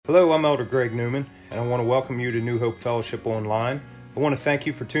Hello, I'm Elder Greg Newman, and I want to welcome you to New Hope Fellowship Online. I want to thank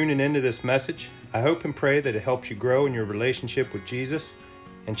you for tuning into this message. I hope and pray that it helps you grow in your relationship with Jesus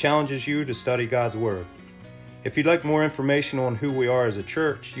and challenges you to study God's Word. If you'd like more information on who we are as a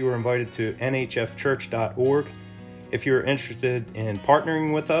church, you are invited to nhfchurch.org. If you're interested in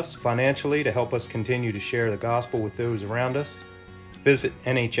partnering with us financially to help us continue to share the gospel with those around us, visit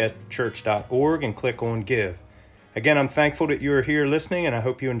nhfchurch.org and click on Give. Again, I'm thankful that you are here listening, and I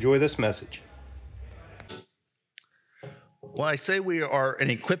hope you enjoy this message. Well, I say we are an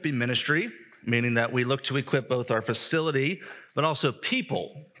equipping ministry, meaning that we look to equip both our facility, but also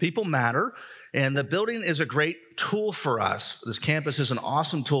people. People matter, and the building is a great tool for us. This campus is an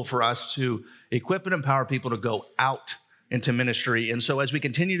awesome tool for us to equip and empower people to go out into ministry. And so as we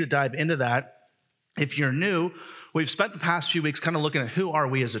continue to dive into that, if you're new, we've spent the past few weeks kind of looking at who are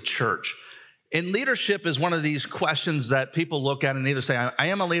we as a church. And leadership is one of these questions that people look at and either say, I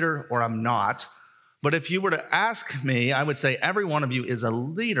am a leader or I'm not. But if you were to ask me, I would say every one of you is a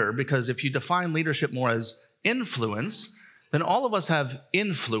leader, because if you define leadership more as influence, then all of us have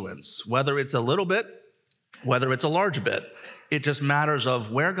influence, whether it's a little bit, whether it's a large bit. It just matters of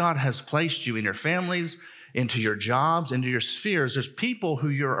where God has placed you in your families, into your jobs, into your spheres. There's people who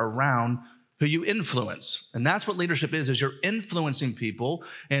you're around who you influence. And that's what leadership is you're influencing people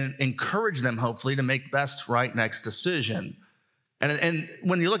and encourage them, hopefully, to make best right next decision. And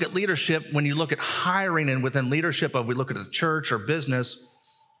when you look at leadership, when you look at hiring and within leadership we look at a church or business,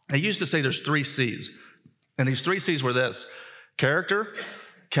 they used to say there's 3 C's. And these 3 C's were this: character,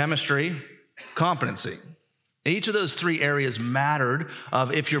 chemistry, competency. Each of those 3 areas mattered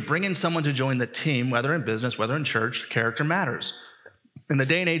of if you're bringing someone to join the team, whether in business, whether in church, character matters. In the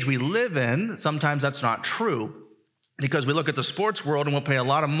day and age we live in, sometimes that's not true, because we look at the sports world and we'll pay a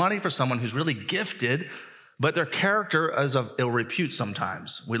lot of money for someone who's really gifted, but their character is of ill repute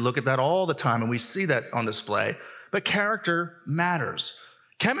sometimes. We look at that all the time and we see that on display, but character matters.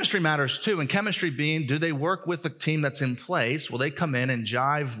 Chemistry matters too, and chemistry being, do they work with the team that's in place? Will they come in and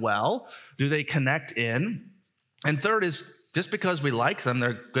jive well? Do they connect in? And third is, just because we like them,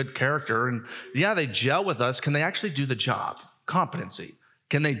 they're good character, and yeah, they gel with us, can they actually do the job? Competency.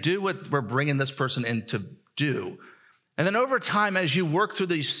 Can they do what we're bringing this person in to do? And then over time, as you work through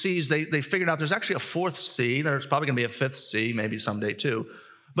these C's, they figured out there's actually a 4th C. There's probably going to be a 5th C, maybe someday too.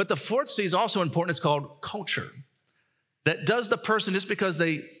 But the 4th C is also important. It's called culture. That does the person, just because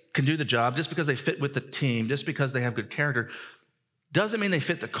they can do the job, just because they fit with the team, just because they have good character, doesn't mean they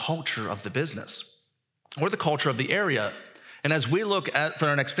fit the culture of the business or the culture of the area. And as we look at, for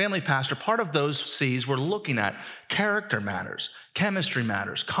our next family pastor, part of those C's we're looking at character matters, chemistry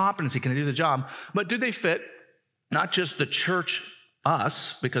matters, competency, can they do the job, but do they fit not just the church,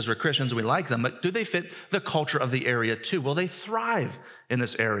 us, because we're Christians and we like them, but do they fit the culture of the area too? Will they thrive in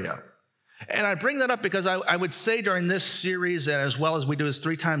this area? And I bring that up because I would say during this series, and as well as we do this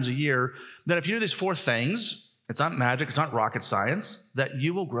 3 times a year, that if you do these 4 things, it's not magic, it's not rocket science, that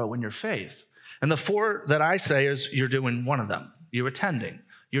you will grow in your faith. And the 4 that I say is you're doing one of them. You're attending.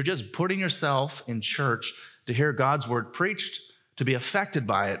 You're just putting yourself in church to hear God's word preached, to be affected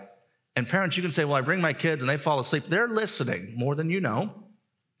by it. And parents, you can say, well, I bring my kids and they fall asleep. They're listening more than you know.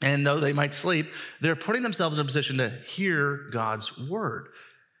 And though they might sleep, they're putting themselves in a position to hear God's word.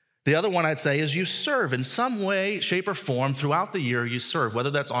 The other one I'd say is you serve in some way, shape, or form throughout the year. You serve,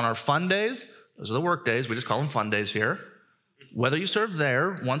 whether that's on our fun days. Those are the work days. We just call them fun days here. Whether you serve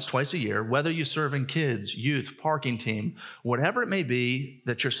there once, twice a year, whether you serve in kids, youth, parking team, whatever it may be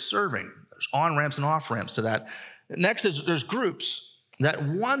that you're serving, there's on-ramps and off-ramps to that. Next is there's groups that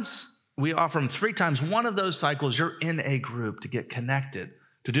once we offer them 3 times, one of those cycles, you're in a group to get connected,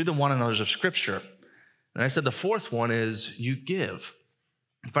 to do the one another's of Scripture. And I said the 4th one is you give.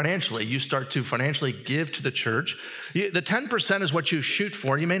 Financially, you start to financially give to the church. The 10% is what you shoot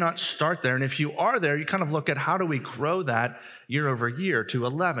for. You may not start there. And if you are there, you kind of look at how do we grow that year over year to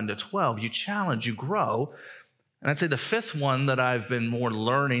 11, to 12. You challenge, you grow. And I'd say the 5th one that I've been more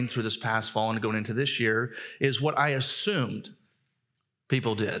learning through this past fall and going into this year is what I assumed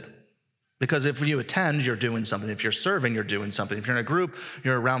people did. Because if you attend, you're doing something. If you're serving, you're doing something. If you're in a group,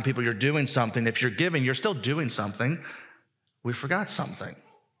 you're around people, you're doing something. If you're giving, you're still doing something. We forgot something.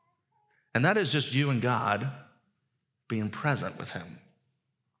 And that is just you and God being present with him,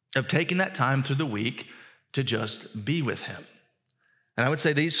 of taking that time through the week to just be with him. And I would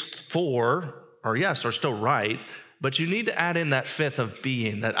say these 4 are still right, but you need to add in that 5th of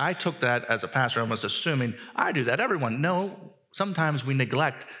being, that I took that as a pastor, almost assuming I do that. Everyone, no, sometimes we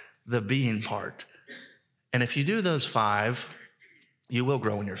neglect the being part. And if you do those 5, you will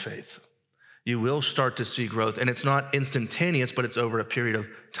grow in your faith. you will start to see growth. And it's not instantaneous, but it's over a period of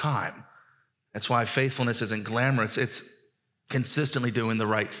time. That's why faithfulness isn't glamorous. It's consistently doing the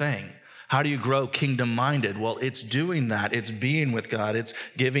right thing. How do you grow kingdom-minded? Well, it's doing that. It's being with God. It's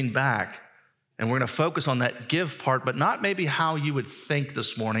giving back. And we're going to focus on that give part, but not maybe how you would think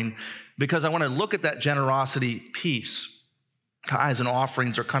this morning, because I want to look at that generosity piece. Tithes and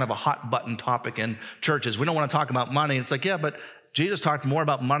offerings are kind of a hot button topic in churches. We don't want to talk about money. It's like, yeah, but Jesus talked more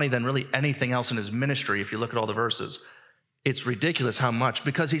about money than really anything else in his ministry, if you look at all the verses. It's ridiculous how much,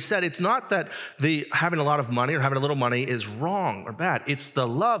 because he said it's not that the having a lot of money or having a little money is wrong or bad. It's the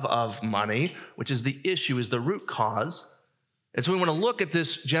love of money, which is the issue, is the root cause. And so we want to look at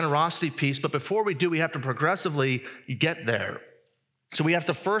this generosity piece, but before we do, we have to progressively get there. So we have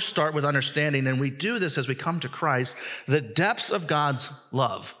to first start with understanding, and we do this as we come to Christ, the depths of God's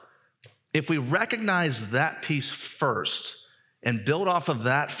love. If we recognize that piece first and build off of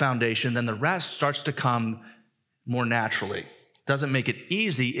that foundation, then the rest starts to come more naturally. Doesn't make it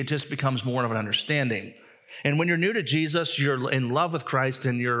easy, it just becomes more of an understanding. And when you're new to Jesus, you're in love with Christ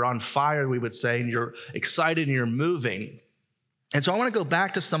and you're on fire, we would say, and you're excited and you're moving. And so I want to go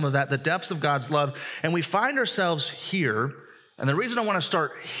back to some of that, the depths of God's love. And we find ourselves here. And the reason I want to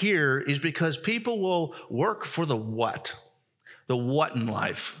start here is because people will work for the what in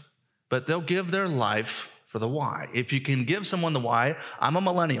life, but they'll give their life for the why. If you can give someone the why, I'm a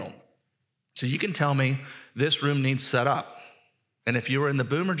millennial. So you can tell me this room needs set up. And if you were in the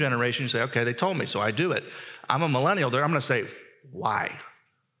boomer generation, you say, okay, they told me, so I do it. I'm a millennial there. I'm going to say, why?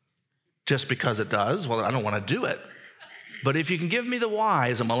 Just because it does? Well, I don't want to do it. But if you can give me the why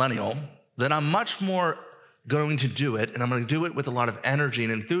as a millennial, then I'm much more going to do it, and I'm going to do it with a lot of energy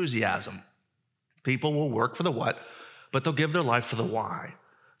and enthusiasm. People will work for the what, but they'll give their life for the why.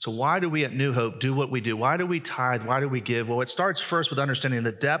 So why do we at New Hope do what we do? Why do we tithe? Why do we give? Well, it starts first with understanding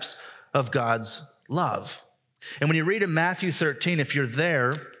the depths of God's love. And when you read in Matthew 13, if you're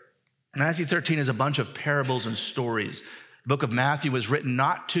there, Matthew 13 is a bunch of parables and stories. The book of Matthew was written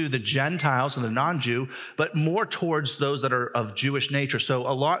not to the Gentiles and the non-Jew, but more towards those that are of Jewish nature. So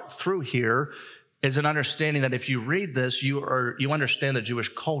a lot through here is an understanding that if you read this, you understand the Jewish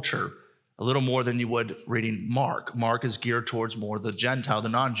culture a little more than you would reading Mark. Mark is geared towards more the Gentile, the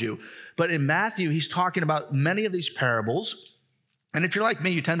non-Jew. But in Matthew, he's talking about many of these parables. And if you're like me,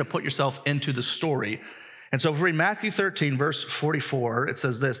 you tend to put yourself into the story. And so if we read Matthew 13, verse 44, it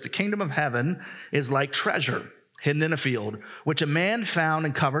says this: the kingdom of heaven is like treasure hidden in a field, which a man found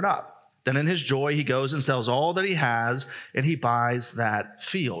and covered up. Then in his joy, he goes and sells all that he has, and he buys that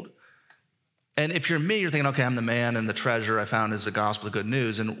field. And if you're me, you're thinking, okay, I'm the man, and the treasure I found is the gospel, the good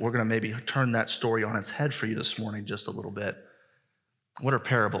news, and we're going to maybe turn that story on its head for you this morning just a little bit. What are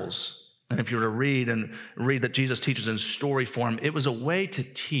parables? And if you were to read that Jesus teaches in story form, it was a way to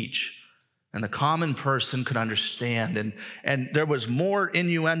teach, and the common person could understand. And there was more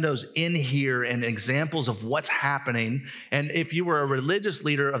innuendos in here and examples of what's happening. And if you were a religious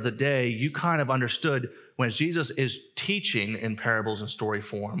leader of the day, you kind of understood when Jesus is teaching in parables and story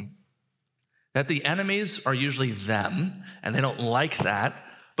form that the enemies are usually them, and they don't like that,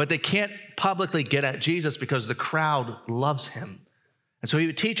 but they can't publicly get at Jesus because the crowd loves him. And so he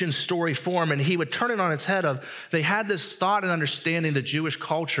would teach in story form, and he would turn it on its head of, they had this thought and understanding the Jewish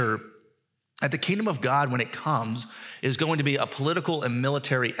culture that the kingdom of God, when it comes, is going to be a political and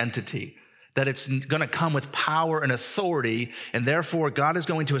military entity, that it's going to come with power and authority, and therefore God is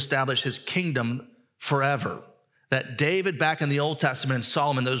going to establish his kingdom forever. That David back in the Old Testament and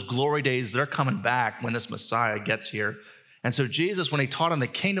Solomon, those glory days, they're coming back when this Messiah gets here. And so Jesus, when he taught on the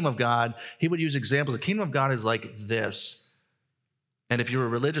kingdom of God, he would use examples. The kingdom of God is like this. And if you're a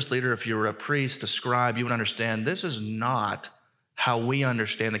religious leader, if you're a priest, a scribe, you would understand this is not how we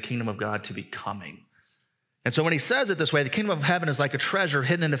understand the kingdom of God to be coming. And so when he says it this way, the kingdom of heaven is like a treasure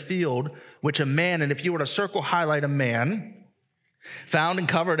hidden in a field, which a man, and if you were to circle highlight a man, found and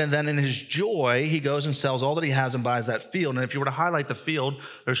covered, and then in his joy, he goes and sells all that he has and buys that field. And if you were to highlight the field,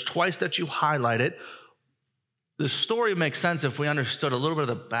 there's twice that you highlight it. The story makes sense if we understood a little bit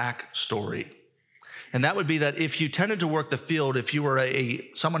of the backstory. And that would be that if you tended to work the field, if you were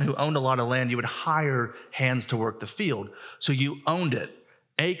someone who owned a lot of land, you would hire hands to work the field. So you owned it,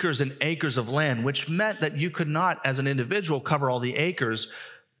 acres and acres of land, which meant that you could not, as an individual, cover all the acres.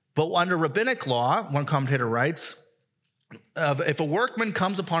 But under rabbinic law, one commentator writes, if a workman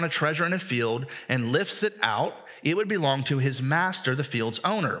comes upon a treasure in a field and lifts it out, it would belong to his master, the field's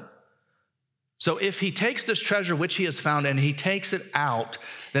owner. So if he takes this treasure which he has found and he takes it out,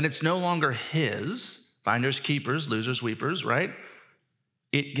 then it's no longer his. Finders, keepers, losers, weepers, right?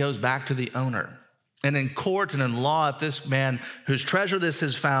 It goes back to the owner. And in court and in law, if this man whose treasure this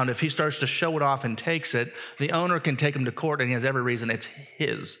is found, if he starts to show it off and takes it, the owner can take him to court and he has every reason it's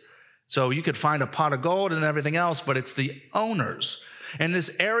his. So you could find a pot of gold and everything else, but it's the owner's. And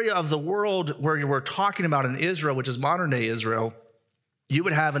this area of the world where we're talking about in Israel, which is modern day Israel, you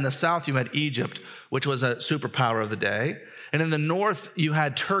would have in the south, you had Egypt, which was a superpower of the day. And in the north, you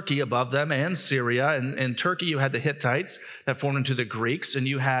had Turkey above them and Syria. And in Turkey, you had the Hittites that formed into the Greeks, and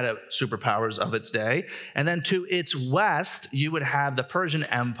you had superpowers of its day. And then to its west, you would have the Persian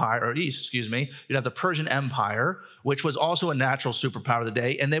Empire, or east, excuse me, you'd have the Persian Empire, which was also a natural superpower of the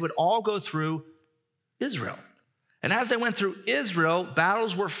day. And they would all go through Israel. And as they went through Israel,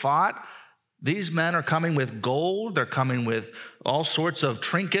 battles were fought. These men are coming with gold. They're coming with all sorts of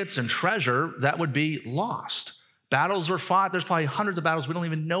trinkets and treasure that would be lost. Battles were fought. There's probably hundreds of battles we don't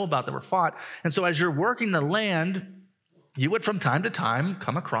even know about that were fought. And so as you're working the land, you would from time to time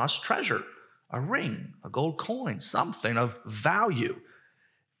come across treasure, a ring, a gold coin, something of value,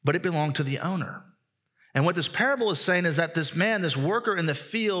 but it belonged to the owner. And what this parable is saying is that this man, this worker in the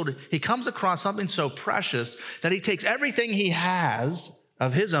field, he comes across something so precious that he takes everything he has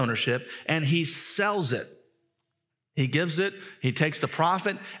of his ownership and he sells it. He gives it, he takes the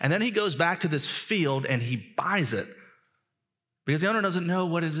profit, and then he goes back to this field and he buys it. Because the owner doesn't know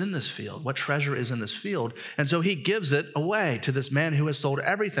what is in this field, what treasure is in this field. And so he gives it away to this man who has sold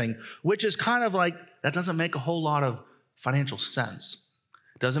everything, which is kind of like, that doesn't make a whole lot of financial sense.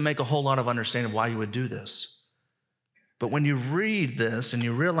 It doesn't make a whole lot of understanding why you would do this. But when you read this and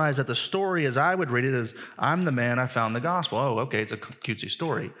you realize that the story as I would read it is, I'm the man, I found the gospel. Oh, okay, it's a cutesy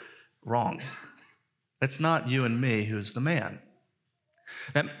story. Wrong. It's not you and me who's the man.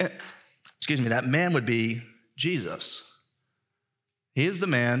 That man would be Jesus. He is the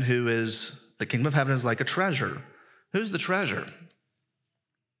man who is, the kingdom of heaven is like a treasure. Who's the treasure?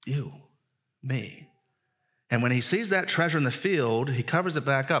 You, me. And when he sees that treasure in the field, he covers it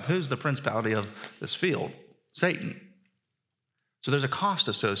back up. Who's the principality of this field? Satan. So there's a cost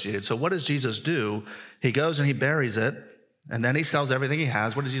associated. So what does Jesus do? He goes and he buries it, and then he sells everything he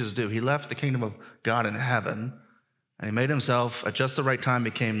has. What does Jesus do? He left the kingdom of God in heaven, and he made himself, at just the right time,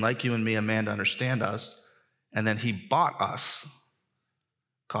 became like you and me, a man to understand us, and then he bought us.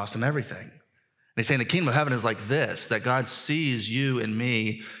 Cost him everything. And he's saying the kingdom of heaven is like this, that God sees you and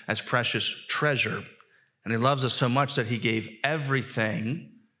me as precious treasure, and he loves us so much that he gave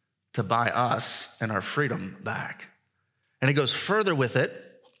everything to buy us and our freedom back. And he goes further with it.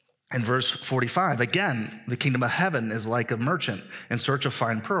 In verse 45, again, the kingdom of heaven is like a merchant in search of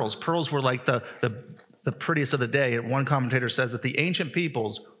fine pearls. Pearls were like the prettiest of the day. One commentator says that the ancient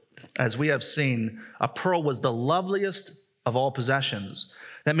peoples, as we have seen, a pearl was the loveliest of all possessions.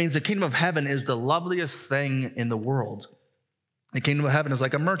 That means the kingdom of heaven is the loveliest thing in the world. The kingdom of heaven is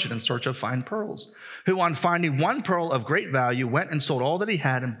like a merchant in search of fine pearls, who on finding one pearl of great value went and sold all that he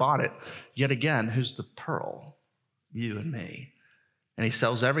had and bought it. Yet again, who's the pearl? You and me. And he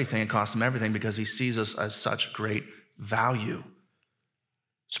sells everything and costs him everything because he sees us as such great value.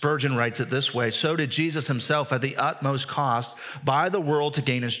 Spurgeon writes it this way: so did Jesus himself at the utmost cost buy the world to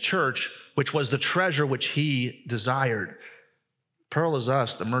gain his church, which was the treasure which he desired. Pearl is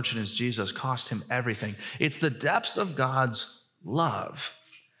us, the merchant is Jesus, cost him everything. It's the depths of God's love.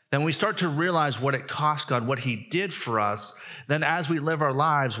 Then when we start to realize what it cost God, what he did for us, then as we live our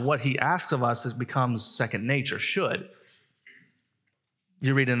lives, what he asks of us becomes second nature, should.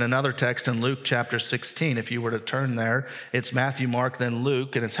 You read in another text in Luke chapter 16, if you were to turn there, it's Matthew, Mark, then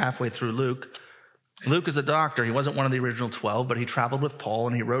Luke, and it's halfway through Luke. Luke is a doctor. He wasn't one of the original 12, but he traveled with Paul,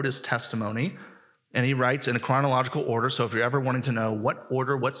 and he wrote his testimony, and he writes in a chronological order. So if you're ever wanting to know what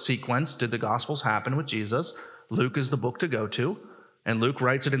order, what sequence did the Gospels happen with Jesus, Luke is the book to go to, and Luke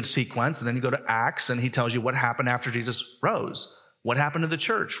writes it in sequence, and then you go to Acts, and he tells you what happened after Jesus rose. What happened to the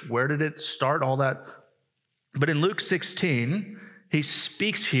church? Where did it start? All that. But in Luke 16, he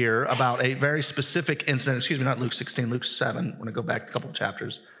speaks here about a very specific incident. Not Luke 16, Luke 7. I'm going to go back a couple of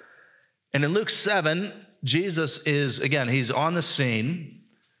chapters. And in Luke 7, Jesus is, again, he's on the scene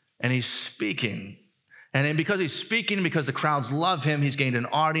and he's speaking. And because he's speaking, because the crowds love him, he's gained an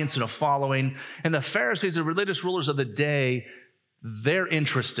audience and a following. And the Pharisees, the religious rulers of the day, they're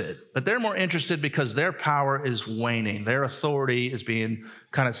interested, but they're more interested because their power is waning. Their authority is being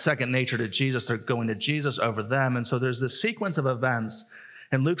kind of second nature to Jesus. They're going to Jesus over them. And so there's this sequence of events.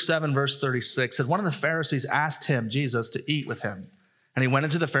 In Luke 7, verse 36, says one of the Pharisees asked him, Jesus, to eat with him. And he went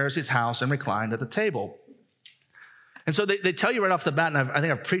into the Pharisee's house and reclined at the table. And so they tell you right off the bat, and I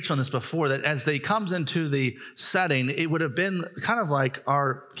think I've preached on this before, that as they comes into the setting, it would have been kind of like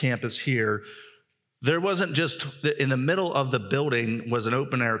our campus here. There wasn't just, in the middle of the building was an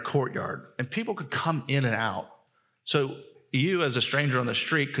open air courtyard, and people could come in and out. So you as a stranger on the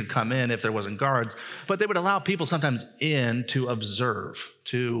street could come in if there wasn't guards, but they would allow people sometimes in to observe,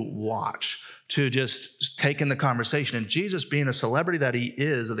 to watch, to just take in the conversation. And Jesus, being a celebrity that he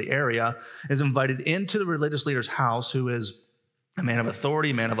is of the area, is invited into the religious leader's house, who is a man of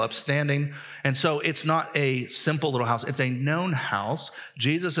authority, a man of upstanding. And so it's not a simple little house. It's a known house.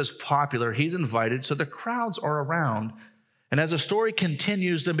 Jesus is popular. He's invited. So the crowds are around. And as the story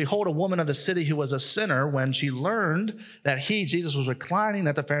continues, then behold, a woman of the city who was a sinner, when she learned that he, Jesus, was reclining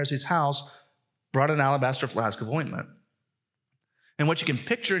at the Pharisee's house, brought an alabaster flask of ointment. And what you can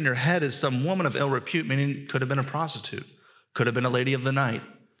picture in your head is some woman of ill repute, meaning could have been a prostitute, could have been a lady of the night.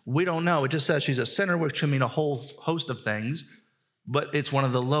 We don't know. It just says she's a sinner, which can mean a whole host of things, but it's one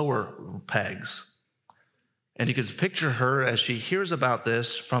of the lower pegs. And you could picture her as she hears about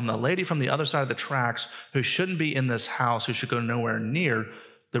this from the lady from the other side of the tracks who shouldn't be in this house, who should go nowhere near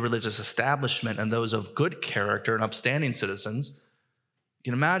the religious establishment and those of good character and upstanding citizens.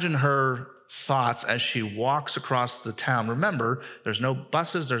 You can imagine her thoughts as she walks across the town. Remember, there's no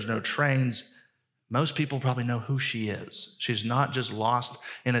buses, there's no trains. Most people probably know who she is. She's not just lost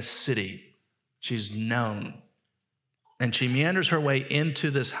in a city. She's known. And she meanders her way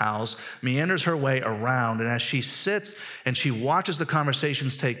into this house, meanders her way around. And as she sits and she watches the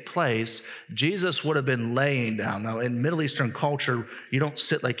conversations take place, Jesus would have been laying down. Now, in Middle Eastern culture, you don't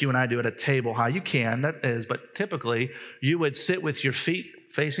sit like you and I do at a table. How you can, that is, but typically you would sit with your feet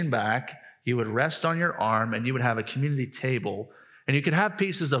facing back, you would rest on your arm, and you would have a community table. And you could have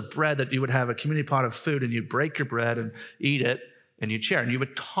pieces of bread that you would have a community pot of food, and you'd break your bread and eat it. And you'd share, and you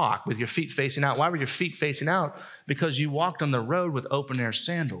would talk with your feet facing out. Why were your feet facing out? Because you walked on the road with open air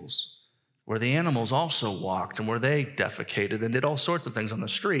sandals, where the animals also walked and where they defecated and did all sorts of things on the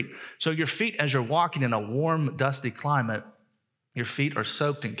street. So your feet, as you're walking in a warm, dusty climate, your feet are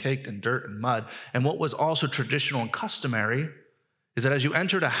soaked and caked in dirt and mud. And what was also traditional and customary is that as you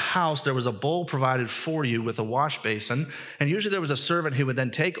entered a house, there was a bowl provided for you with a wash basin. And usually there was a servant who would then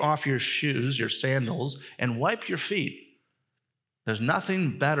take off your shoes, your sandals, and wipe your feet. There's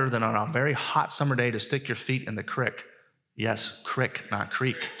nothing better than on a very hot summer day to stick your feet in the creek. Yes, crick, not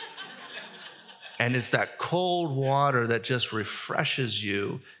creek. And it's that cold water that just refreshes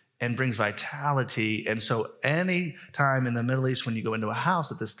you and brings vitality. And so any time in the Middle East when you go into a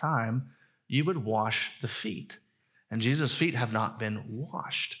house at this time, you would wash the feet. And Jesus' feet have not been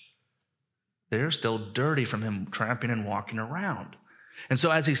washed. They're still dirty from him tramping and walking around. And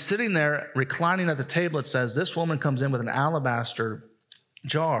so as he's sitting there reclining at the table, it says, this woman comes in with an alabaster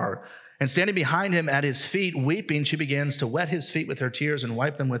jar, and standing behind him at his feet, weeping, she begins to wet his feet with her tears and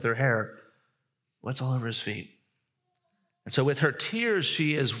wipe them with her hair. What's all over his feet? And so with her tears,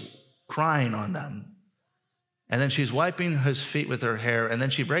 she is crying on them. And then she's wiping his feet with her hair, and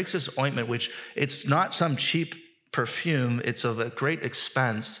then she breaks this ointment, which it's not some cheap perfume, it's of a great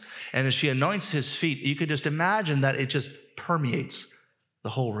expense. And as she anoints his feet, you could just imagine that it just permeates the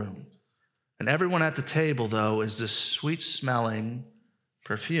whole room. And everyone at the table, though, is this sweet-smelling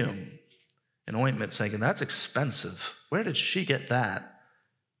perfume, an ointment, saying, that's expensive. Where did she get that?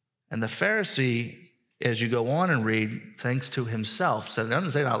 And the Pharisee, as you go on and read, thinks to himself, said,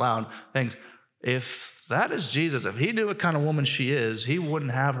 doesn't say it out loud, thinks, if that is Jesus, if he knew what kind of woman she is, he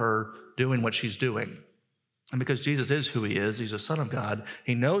wouldn't have her doing what she's doing. And because Jesus is who he is, he's the Son of God,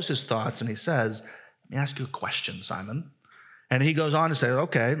 he knows his thoughts, and he says, let me ask you a question, Simon. And he goes on to say,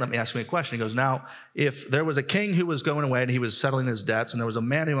 okay, let me ask you a question. He goes, now, if there was a king who was going away and he was settling his debts, and there was a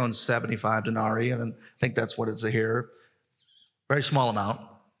man who owns 75 denarii, and I think that's what it's here, very small amount,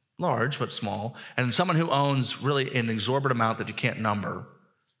 large but small, and someone who owns really an exorbitant amount that you can't number.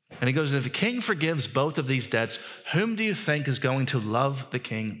 And he goes, if the king forgives both of these debts, whom do you think is going to love the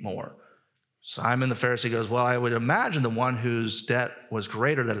king more? Simon the Pharisee goes, well, I would imagine the one whose debt was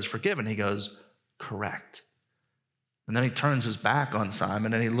greater that is forgiven. He goes, correct. And then he turns his back on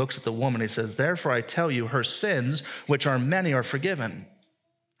Simon and he looks at the woman. He says, therefore I tell you, her sins, which are many, are forgiven.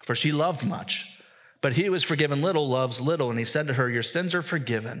 For she loved much. But he who was forgiven little loves little. And he said to her, your sins are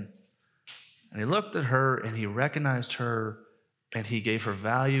forgiven. And he looked at her and he recognized her and he gave her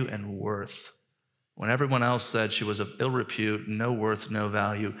value and worth. When everyone else said she was of ill repute, no worth, no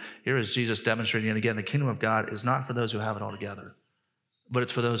value, here is Jesus demonstrating, and again, the kingdom of God is not for those who have it all together, but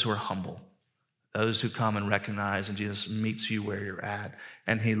it's for those who are humble. Those who come and recognize, and Jesus meets you where you're at.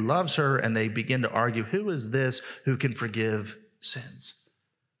 And he loves her, and they begin to argue, who is this who can forgive sins?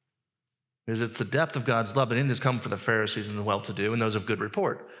 Because it's the depth of God's love. It didn't just come for the Pharisees and the well-to-do and those of good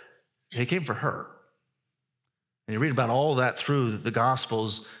report. He came for her. And you read about all that through the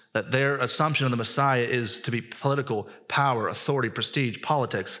Gospels. that their assumption of the Messiah is to be political power, authority, prestige,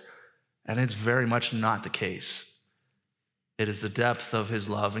 politics, and it's very much not the case. It is the depth of his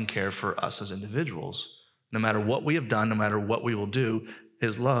love and care for us as individuals. No matter what we have done, no matter what we will do,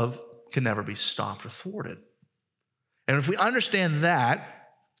 his love can never be stopped or thwarted. And if we understand that,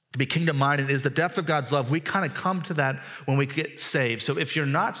 to be kingdom-minded is the depth of God's love, we kind of come to that when we get saved. So if you're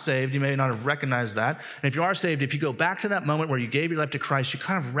not saved, you may not have recognized that. And if you are saved, if you go back to that moment where you gave your life to Christ, you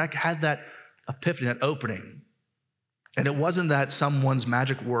kind of had that epiphany, that opening. And it wasn't that someone's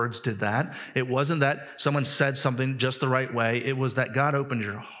magic words did that. It wasn't that someone said something just the right way. It was that God opened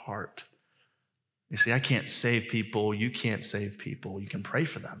your heart. You see, I can't save people. You can't save people. You can pray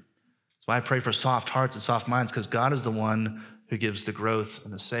for them. That's why I pray for soft hearts and soft minds, because God is the one who gives the growth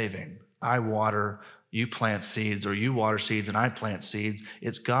and the saving. I water, you plant seeds, or you water seeds and I plant seeds.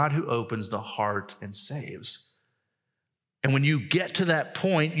 It's God who opens the heart and saves. And when you get to that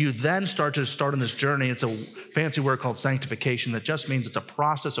point, you then start on this journey. It's a fancy word called sanctification that just means it's a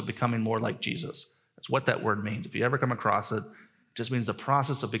process of becoming more like Jesus. That's what that word means. If you ever come across it, it just means the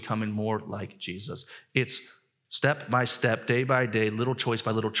process of becoming more like Jesus. It's step by step, day by day, little choice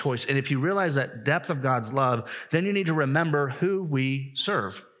by little choice. And if you realize that depth of God's love, then you need to remember who we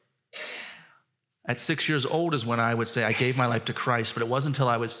serve. At 6 years old is when I would say I gave my life to Christ, but it wasn't until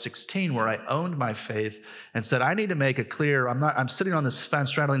I was 16 where I owned my faith and said, I need to make it clear. I'm sitting on this fence,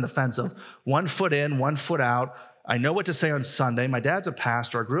 straddling the fence of 1 foot in, 1 foot out. I know what to say on Sunday. My dad's a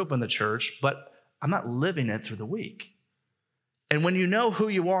pastor. I grew up in the church, but I'm not living it through the week. And when you know who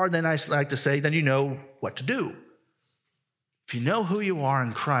you are, then I like to say, then you know what to do. If you know who you are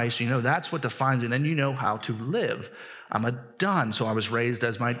in Christ, you know that's what defines you, then you know how to live. I'm a Dunn, so I was raised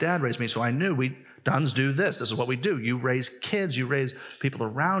as my dad raised me, so I knew Dunns do this. This is what we do. You raise kids, you raise people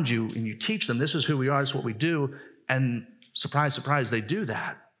around you, and you teach them this is who we are, this is what we do, and surprise, surprise, they do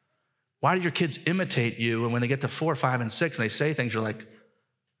that. Why do your kids imitate you, and when they get to 4, 5, and 6, and they say things, you're like,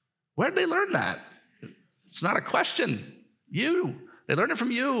 where did they learn that? It's not a question. They learned it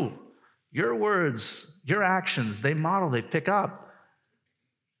from you. Your words, your actions, they model, they pick up.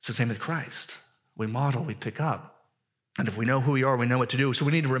 It's the same with Christ. We model, we pick up. And if we know who we are, we know what to do. So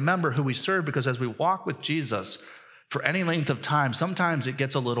we need to remember who we serve, because as we walk with Jesus for any length of time, sometimes it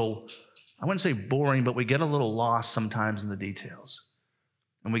gets a little, I wouldn't say boring, but we get a little lost sometimes in the details.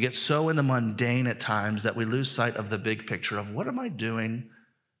 And we get so in the mundane at times that we lose sight of the big picture of what am I doing?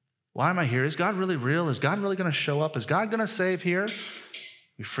 Why am I here? Is God really real? Is God really going to show up? Is God going to save here?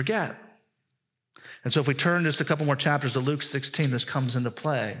 We forget. And so if we turn just a couple more chapters to Luke 16, this comes into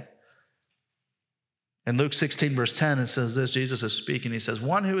play. In Luke 16, verse 10, it says this, Jesus is speaking. He says,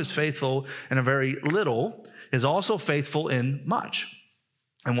 one who is faithful in a very little is also faithful in much.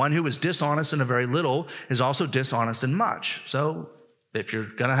 And one who is dishonest in a very little is also dishonest in much. So if you're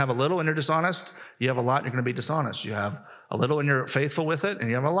going to have a little and you're dishonest, you have a lot, you're going to be dishonest. You have a little and you're faithful with it, and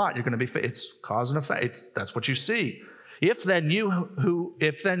you have a lot, you're going to be it's cause and effect. That's what you see. If then you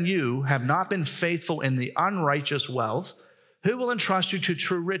have not been faithful in the unrighteous wealth, who will entrust you to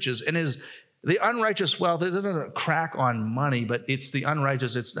true riches? And the unrighteous wealth, it doesn't crack on money, but it's the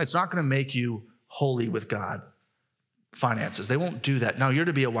unrighteous. It's not going to make you holy with God. Finances, they won't do that. Now, you're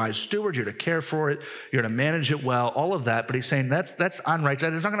to be a wise steward. You're to care for it. You're to manage it well, all of that. But he's saying that's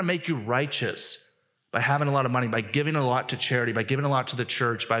unrighteous. It's not going to make you righteous by having a lot of money, by giving a lot to charity, by giving a lot to the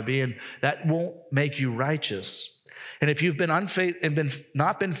church, that won't make you righteous. And if you've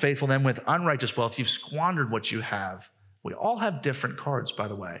not been faithful then with unrighteous wealth, you've squandered what you have. We all have different cards, by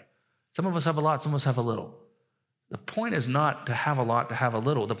the way. Some of us have a lot, some of us have a little. The point is not to have a lot, to have a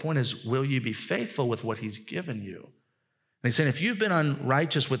little. The point is, will you be faithful with what he's given you? And he's saying, if you've been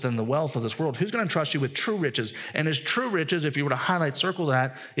unrighteous within the wealth of this world, who's going to trust you with true riches? And his true riches, if you were to circle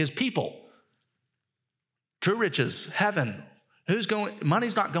that, is people. True riches, heaven.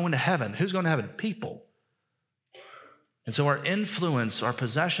 Money's not going to heaven. Who's going to heaven? People. And so our influence, our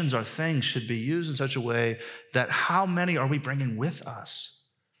possessions, our things should be used in such a way that how many are we bringing with us?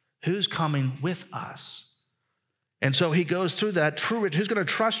 Who's coming with us? And so he goes through that true rich. Who's going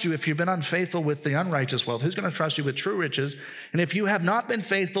to trust you if you've been unfaithful with the unrighteous wealth? Who's going to trust you with true riches? And if you have not been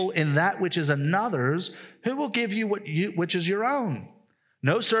faithful in that which is another's, who will give you which is your own?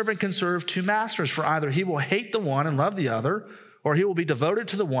 No servant can serve two masters, for either he will hate the one and love the other, or he will be devoted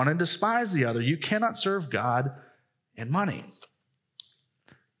to the one and despise the other. You cannot serve God and money.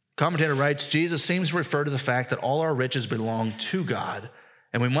 Commentator writes, Jesus seems to refer to the fact that all our riches belong to God,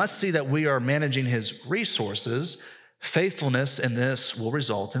 and we must see that we are managing his resources. Faithfulness in this will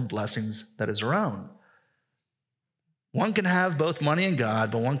result in blessings that is our own. One can have both money and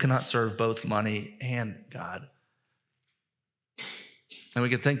God, but one cannot serve both money and God. And we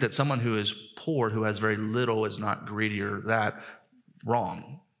can think that someone who is poor, who has very little, is not greedy or that.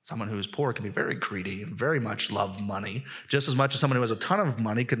 Wrong. Someone who is poor can be very greedy and very much love money, just as much as someone who has a ton of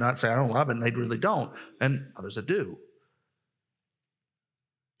money could not say, I don't love it, and they really don't, and others that do.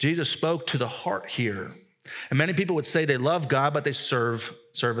 Jesus spoke to the heart here. And many people would say they love God, but they serve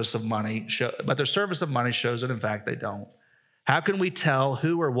service of money. But their service of money shows that, in fact, they don't. How can we tell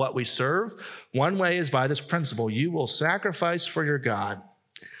who or what we serve? One way is by this principle: you will sacrifice for your God.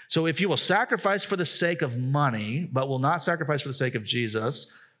 So if you will sacrifice for the sake of money, but will not sacrifice for the sake of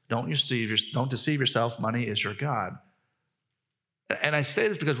Jesus, don't deceive yourself. Money is your God. And I say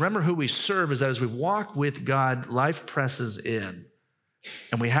this because remember who we serve is that as we walk with God, life presses in.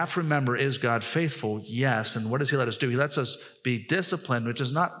 And we have to remember, is God faithful? Yes. And what does he let us do? He lets us be disciplined, which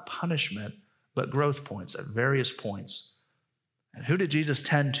is not punishment, but growth points at various points. And who did Jesus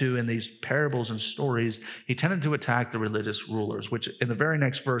tend to in these parables and stories? He tended to attack the religious rulers, which in the very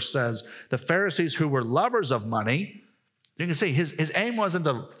next verse says, the Pharisees who were lovers of money. You can see his aim wasn't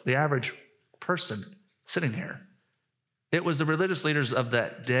the average person sitting here. It was the religious leaders of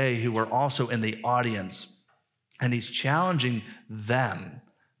that day who were also in the audience. And he's challenging them,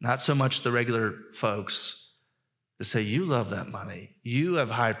 not so much the regular folks, to say, you love that money. You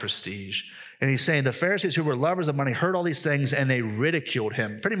have high prestige. And he's saying the Pharisees who were lovers of money heard all these things and they ridiculed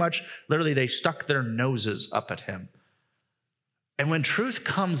him. Pretty much, literally, they stuck their noses up at him. And when truth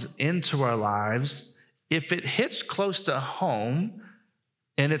comes into our lives, if it hits close to home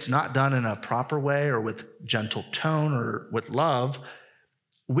and it's not done in a proper way or with gentle tone or with love,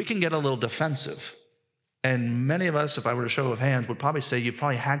 we can get a little defensive. And many of us, if I were to show of hands, would probably say you've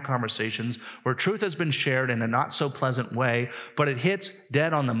probably had conversations where truth has been shared in a not so pleasant way, but it hits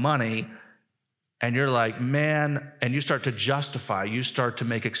dead on the money. And you're like, man, and you start to justify, you start to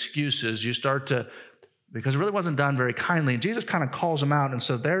make excuses, because it really wasn't done very kindly. And Jesus kind of calls them out. And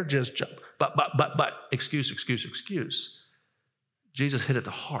so they're just, but, excuse. Jesus hit at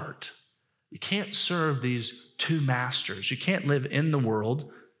the heart. You can't serve these two masters. You can't live in the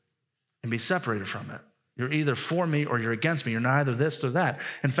world and be separated from it. You're either for me or you're against me. You're neither this or that.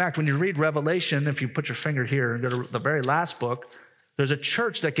 In fact, when you read Revelation, if you put your finger here and go to the very last book, there's a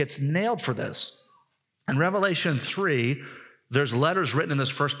church that gets nailed for this. In Revelation 3, there's letters written in this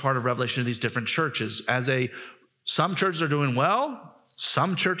first part of Revelation to these different churches. Some churches are doing well,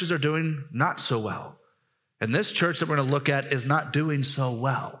 some churches are doing not so well. And this church that we're going to look at is not doing so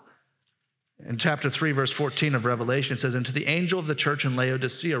well. In chapter 3, verse 14 of Revelation, it says, and to the angel of the church in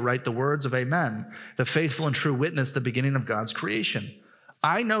Laodicea write the words of Amen, the faithful and true witness, the beginning of God's creation.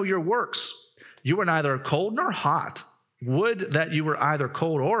 I know your works. You are neither cold nor hot. Would that you were either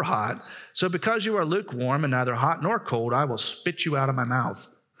cold or hot. So because you are lukewarm and neither hot nor cold, I will spit you out of my mouth.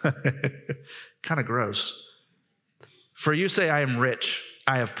 Kind of gross. For you say, I am rich,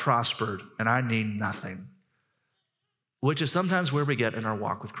 I have prospered, and I need nothing. Which is sometimes where we get in our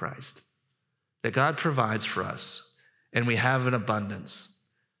walk with Christ. That God provides for us, and we have an abundance.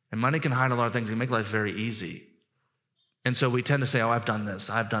 And money can hide a lot of things. It can make life very easy. And so we tend to say, oh, I've done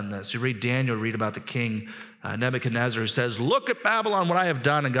this. You read Daniel, read about the king Nebuchadnezzar, who says, look at Babylon, what I have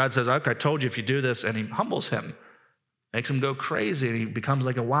done. And God says, okay, I told you if you do this. And he humbles him, makes him go crazy, and he becomes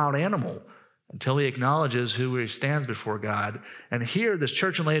like a wild animal until he acknowledges who he stands before God. And here, this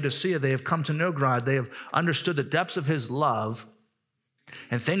church in Laodicea, they have come to know God. They have understood the depths of his love.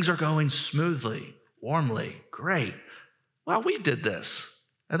 And things are going smoothly, warmly, great. Well, we did this.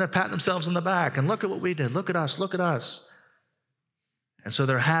 And they're patting themselves on the back. And look at what we did. Look at us. Look at us. And so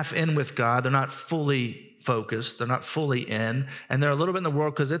they're half in with God. They're not fully focused. They're not fully in. And they're a little bit in the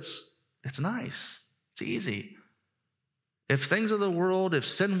world because it's nice. It's easy. If things of the world, if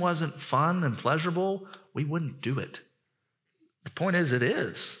sin wasn't fun and pleasurable, we wouldn't do it. The point is, it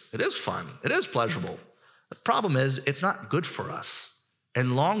is. It is fun. It is pleasurable. The problem is, it's not good for us.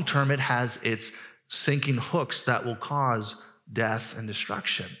 And long term, it has its sinking hooks that will cause death and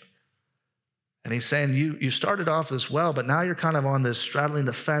destruction. And he's saying, you started off this well, but now you're kind of on this straddling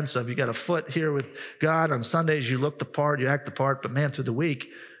the fence of you got a foot here with God. On Sundays, you look the part, you act the part, but man, through the week,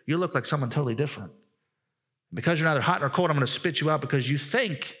 you look like someone totally different. Because you're neither hot nor cold, I'm going to spit you out because you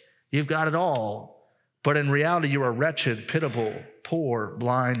think you've got it all. But in reality, you are wretched, pitiable, poor,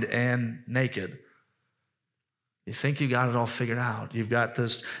 blind, and naked. You think you got it all figured out. You've got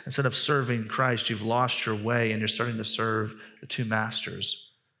this, instead of serving Christ, you've lost your way and you're starting to serve the two masters.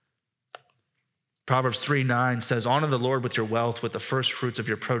 Proverbs 3:9 says, honor the Lord with your wealth, with the first fruits of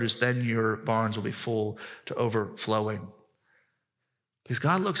your produce, then your barns will be full to overflowing. Because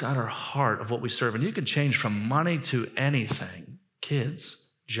God looks at our heart of what we serve, and you can change from money to anything,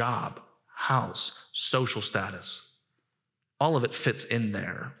 kids, job, house, social status. all of it fits in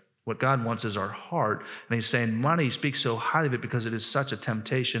there. What God wants is our heart. And he's saying money speaks so highly of it because it is such a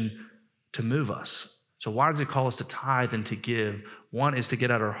temptation to move us. So why does he call us to tithe and to give? One is to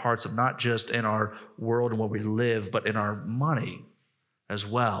get out our hearts of not just in our world and where we live, but in our money as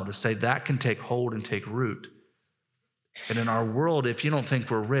well, to say that can take hold and take root. And in our world, if you don't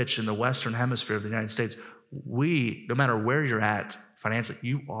think we're rich in the Western hemisphere of the United States, no matter where you're at financially,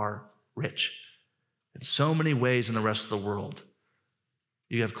 you are rich in so many ways in the rest of the world.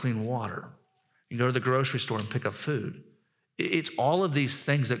 You have clean water. You can go to the grocery store and pick up food. It's all of these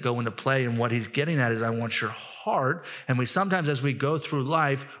things that go into play, and what he's getting at is I want your heart. And we sometimes, as we go through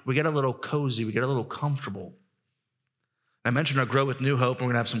life, we get a little cozy, we get a little comfortable. I mentioned our Grow with New Hope, and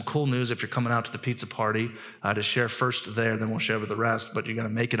we're going to have some cool news if you're coming out to the pizza party to share first there, then we'll share with the rest, but you're going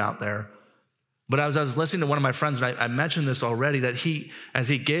to make it out there. But as I was listening to one of my friends, and I mentioned this already, that as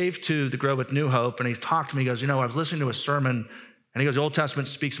he gave to the Grow with New Hope, and he talked to me, he goes, I was listening to a sermon, and he goes, the Old Testament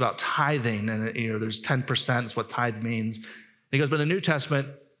speaks about tithing, and there's 10% is what tithe means. And he goes, but in the New Testament,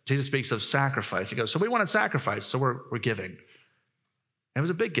 Jesus speaks of sacrifice. He goes, so we want to sacrifice, so we're giving. And it was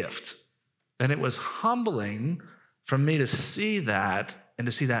a big gift. And it was humbling for me to see that and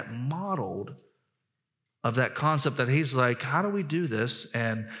to see that modeled of that concept that he's like, how do we do this?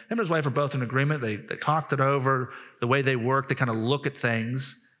 And him and his wife are both in agreement. They talked it over, the way they work, they kind of look at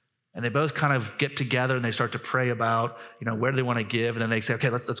things. And they both kind of get together and they start to pray about, where do they want to give? And then they say, okay,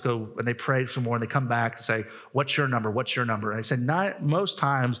 let's go. And they pray some more and they come back and say, what's your number? What's your number? And I said, most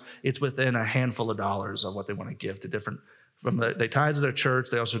times it's within a handful of dollars of what they want to give to different, they tithe to their church.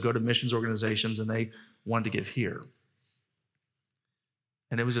 They also go to missions organizations and they wanted to give here.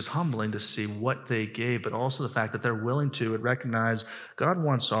 And it was just humbling to see what they gave, but also the fact that they're willing to and recognize God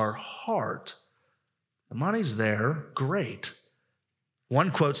wants our heart. The money's there, great.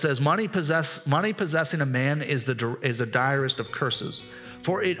 One quote says, money possessing a man is the direst of curses,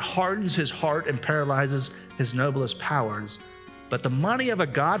 for it hardens his heart and paralyzes his noblest powers. But the money of a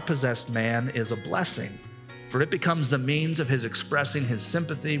God-possessed man is a blessing, for it becomes the means of his expressing his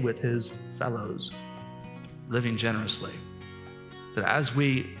sympathy with his fellows, living generously. That as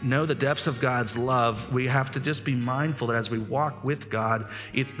we know the depths of God's love, we have to just be mindful that as we walk with God,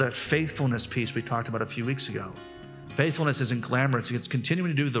 it's that faithfulness piece we talked about a few weeks ago. Faithfulness isn't glamorous. It's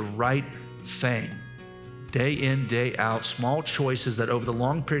continuing to do the right thing, day in, day out, small choices that over the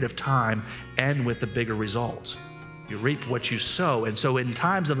long period of time end with the bigger results. You reap what you sow. And so in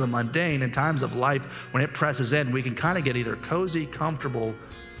times of the mundane, in times of life, when it presses in, we can kind of get either cozy, comfortable,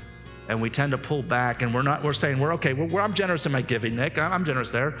 and we tend to pull back, and we're saying, we're okay. I'm generous in my giving, Nick. I'm generous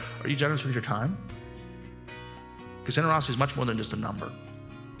there. Are you generous with your time? Because generosity is much more than just a number.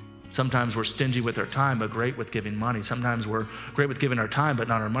 Sometimes we're stingy with our time, but great with giving money. Sometimes we're great with giving our time, but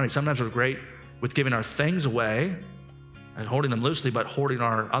not our money. Sometimes we're great with giving our things away and holding them loosely, but hoarding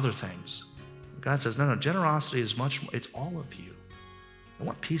our other things. God says, no, generosity is it's all of you. I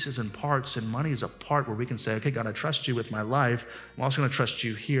want pieces and parts, and money is a part where we can say, okay, God, I trust you with my life. I'm also going to trust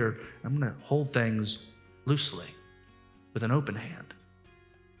you here. I'm going to hold things loosely with an open hand.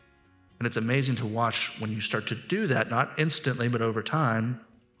 And it's amazing to watch when you start to do that, not instantly, but over time,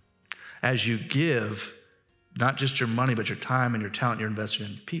 as you give, not just your money, but your time and your talent, you're investing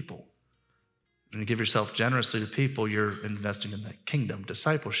in people. When you give yourself generously to people, you're investing in the kingdom,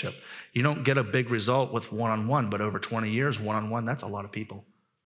 discipleship. You don't get a big result with one-on-one, but over 20 years, one-on-one, that's a lot of people.